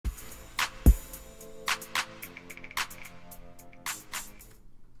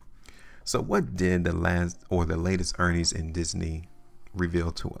So what did the latest earnings in Disney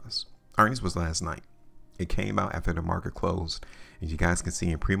reveal to us? Earnings was last night. It came out after the market closed. And you guys can see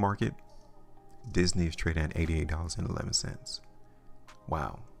in pre-market, Disney is trading at $88.11.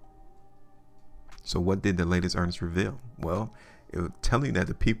 Wow. So what did the latest earnings reveal? Well, it was telling that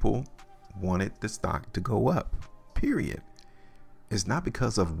the people wanted the stock to go up, period. It's not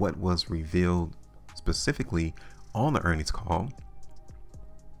because of what was revealed specifically on the earnings call.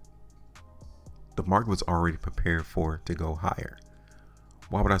 The market was already prepared for it to go higher.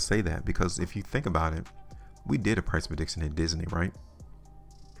 Why would I say that? Because if you think about it, we did a price prediction at Disney, right?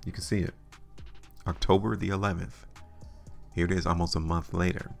 You can see it. October the 11th. Here it is almost a month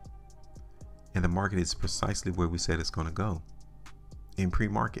later. And the market is precisely where we said it's going to go in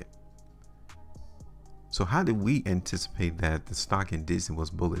pre-market. So how did we anticipate that the stock in Disney was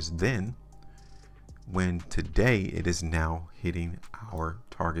bullish then, when today it is now hitting our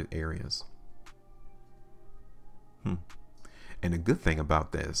target areas? And the good thing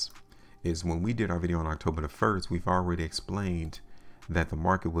about this is when we did our video on October the 1st, we've already explained that the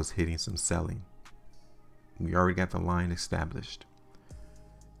market was hitting some selling. We already got the line established.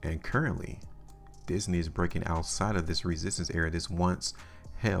 And currently, Disney is breaking outside of this resistance area, this once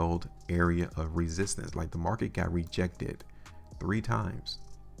held area of resistance. Like the market got rejected 3 times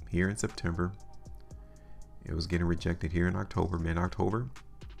here in September. It was getting rejected here in October, mid-October,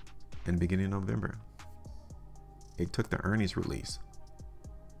 and beginning of November. It took the earnings release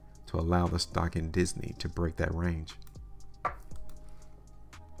to allow the stock in Disney to break that range.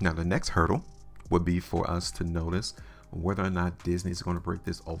 Now, the next hurdle would be for us to notice whether or not Disney is going to break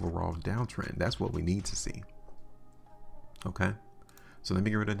this overall downtrend. That's what we need to see. Okay, so let me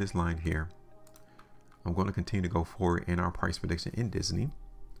get rid of this line here. I'm going to continue to go forward in our price prediction in Disney.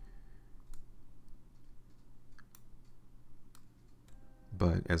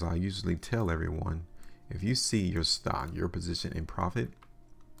 But as I usually tell everyone, if you see your stock, your position in profit,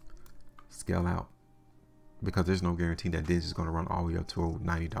 scale out, because there's no guarantee that Disney is going to run all the way up to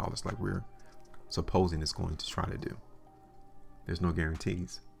 $90 like we're supposing it's going to try to do. There's no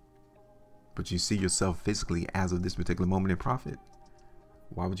guarantees. But you see yourself physically as of this particular moment in profit.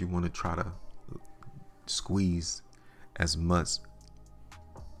 Why would you want to try to squeeze as much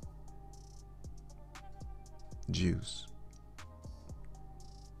juice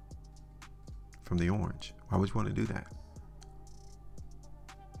from the orange? Why would you want to do that?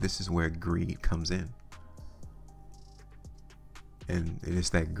 This is where greed comes in. And it is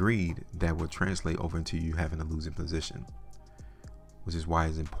that greed that will translate over into you having a losing position, which is why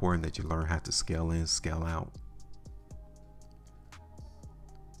it's important that you learn how to scale in, scale out,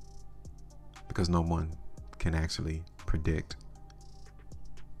 because no one can actually predict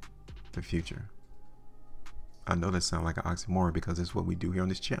the future. I know that sounds like an oxymoron because it's what we do here on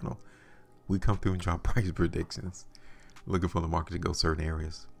this channel. We come through and drop price predictions, looking for the market to go certain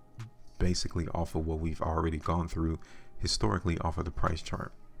areas, basically off of what we've already gone through historically off of the price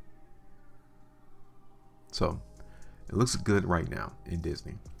chart. So it looks good right now in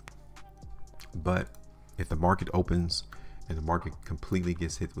Disney. But if the market opens and the market completely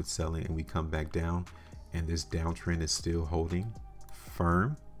gets hit with selling and we come back down and this downtrend is still holding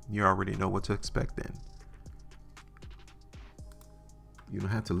firm, you already know what to expect then. You don't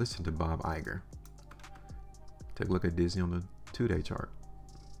have to listen to Bob Iger. Take a look at Disney on the 2-day chart.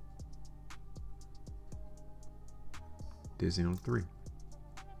 Disney on the 3.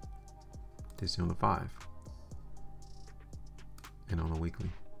 Disney on the 5. And on the weekly.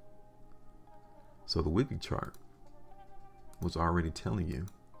 So the weekly chart was already telling you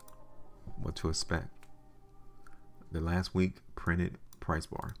what to expect. The last week printed price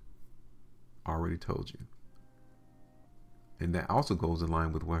bar already told you. And that also goes in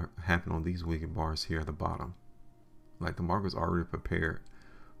line with what happened on these weekly bars here at the bottom. Like the market's already prepared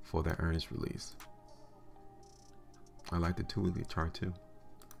for that earnings release. I like the 2-weekly chart too.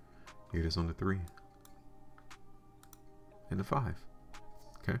 Here it is on the 3 and the 5.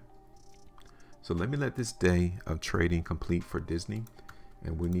 Okay. So let me let this day of trading complete for Disney.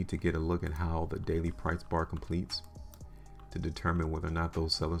 And we need to get a look at how the daily price bar completes to determine whether or not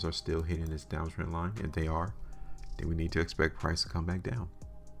those sellers are still hitting this downtrend line. If they are, then we need to expect price to come back down.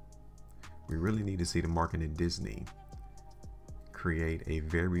 We really need to see the market in Disney create a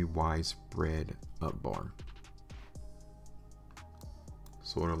very widespread up bar.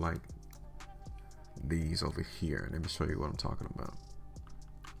 Sort of like these over here. Let me show you what I'm talking about.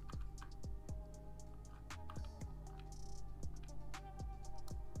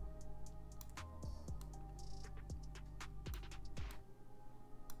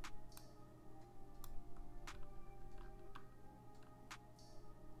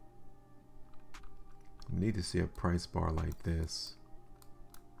 need to see a price bar like this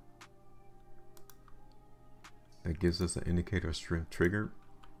that gives us an indicator of strength triggered,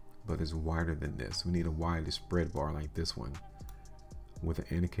 but is wider than this. We need a wider spread bar like this one with an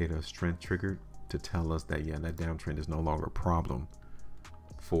indicator of strength triggered to tell us that, yeah, that downtrend is no longer a problem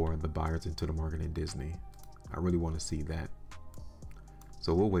for the buyers into the market in Disney. I really want to see that.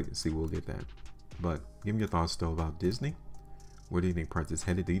 So we'll wait and see. We'll get that. But give me your thoughts still about Disney. Where do you think price is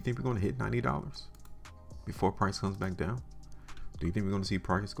headed? Do you think we're going to hit $90 before price comes back down? Do you think we're going to see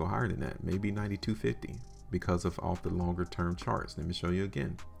price go higher than that? Maybe $92.50 because of off the longer term charts. Let me show you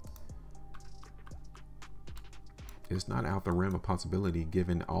again. It's not out the realm of possibility,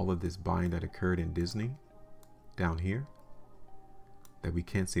 given all of this buying that occurred in Disney down here, that we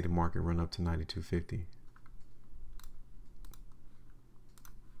can't see the market run up to $92.50.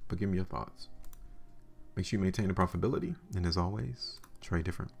 But give me your thoughts. Make sure you maintain the profitability, and as always, trade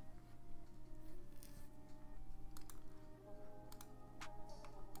different.